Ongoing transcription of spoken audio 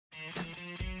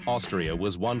Austria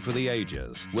was one for the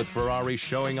ages, with Ferrari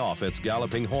showing off its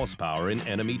galloping horsepower in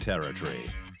enemy territory.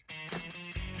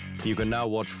 You can now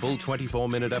watch full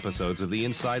 24-minute episodes of The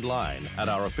Inside Line at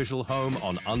our official home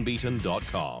on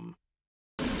unbeaten.com.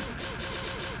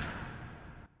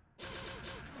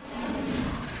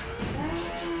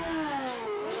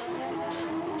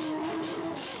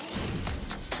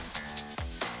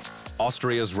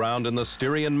 Austria's round in the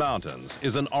Styrian Mountains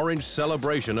is an orange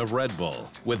celebration of Red Bull,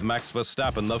 with Max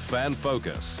Verstappen the fan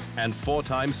focus and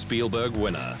four-time Spielberg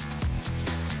winner.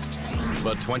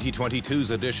 But 2022's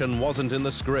edition wasn't in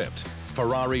the script.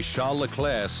 Ferrari's Charles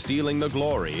Leclerc stealing the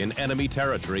glory in enemy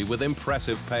territory with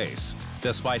impressive pace,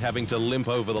 despite having to limp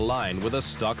over the line with a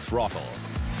stuck throttle.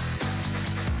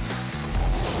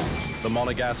 The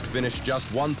Monegasque finished just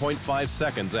 1.5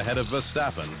 seconds ahead of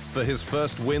Verstappen for his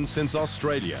first win since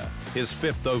Australia, his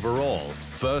fifth overall,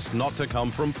 first not to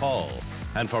come from pole,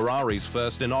 and Ferrari's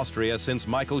first in Austria since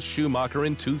Michael Schumacher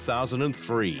in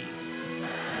 2003.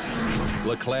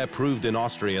 Leclerc proved in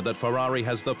Austria that Ferrari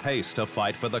has the pace to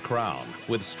fight for the crown,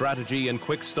 with strategy and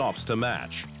quick stops to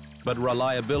match. But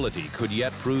reliability could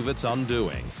yet prove its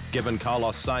undoing, given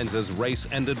Carlos Sainz's race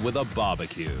ended with a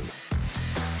barbecue.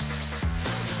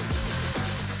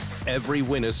 Every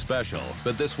win is special,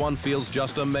 but this one feels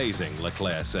just amazing,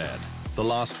 Leclerc said. The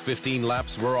last 15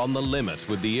 laps were on the limit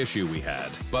with the issue we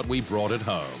had, but we brought it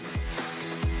home.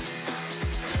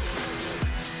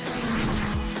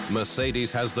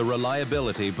 Mercedes has the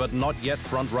reliability, but not yet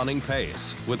front-running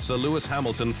pace, with Sir Lewis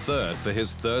Hamilton third for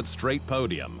his third straight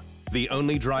podium, the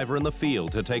only driver in the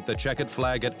field to take the checkered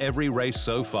flag at every race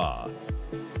so far.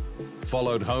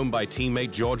 Followed home by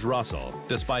teammate George Russell,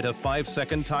 despite a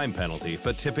 5-second time penalty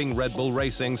for tipping Red Bull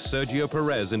Racing's Sergio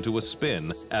Perez into a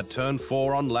spin at turn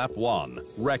 4 on lap 1,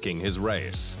 wrecking his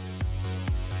race.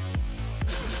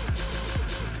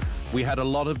 We had a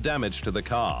lot of damage to the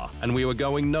car, and we were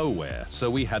going nowhere, so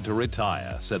we had to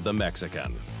retire, said the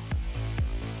Mexican.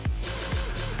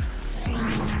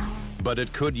 But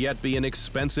it could yet be an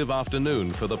expensive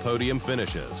afternoon for the podium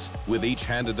finishers, with each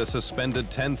handed a suspended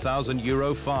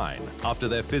 €10,000 fine after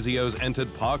their physios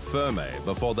entered Parc Fermé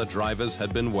before the drivers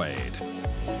had been weighed.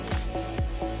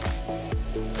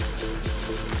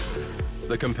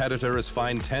 The competitor is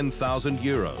fined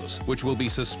 €10,000, which will be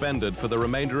suspended for the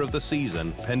remainder of the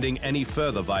season pending any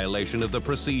further violation of the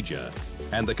procedure.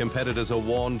 And the competitors are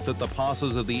warned that the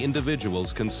passes of the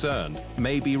individuals concerned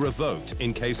may be revoked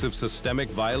in case of systemic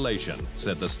violation,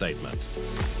 said the statement.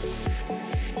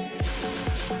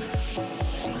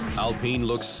 Alpine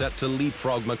looks set to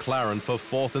leapfrog McLaren for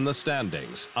fourth in the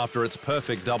standings after its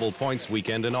perfect double points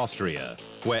weekend in Austria,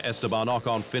 where Esteban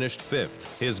Ocon finished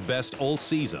fifth, his best all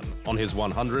season, on his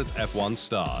 100th F1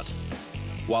 start.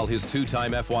 While his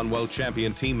two-time F1 world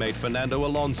champion teammate Fernando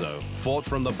Alonso fought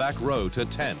from the back row to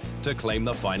 10th to claim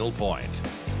the final point.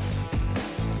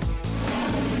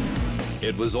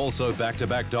 It was also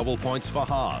back-to-back double points for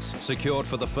Haas, secured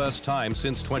for the first time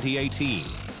since 2018,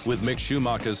 with Mick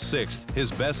Schumacher's sixth,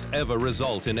 his best ever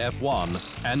result in F1,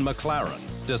 and McLaren,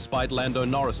 despite Lando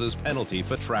Norris's penalty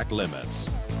for track limits.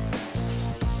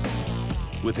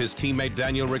 With his teammate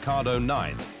Daniel Ricciardo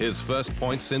ninth, his first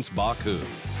point since Baku.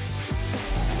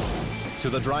 To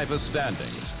the drivers'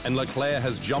 standings, and Leclerc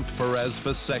has jumped Perez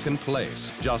for second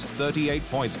place, just 38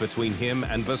 points between him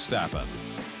and Verstappen.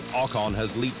 Ocon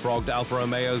has leapfrogged Alfa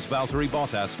Romeo's Valtteri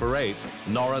Bottas for eighth,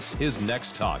 Norris his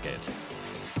next target.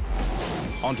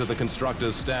 Onto the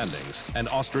constructors' standings, and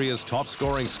Austria's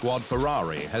top-scoring squad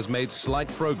Ferrari has made slight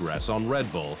progress on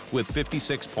Red Bull with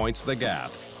 56 points the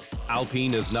gap.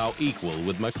 Alpine is now equal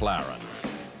with McLaren.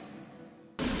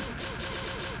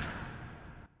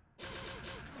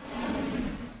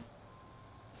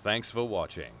 Thanks for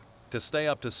watching. To stay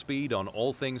up to speed on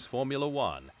all things Formula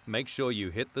One, make sure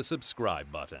you hit the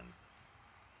subscribe button.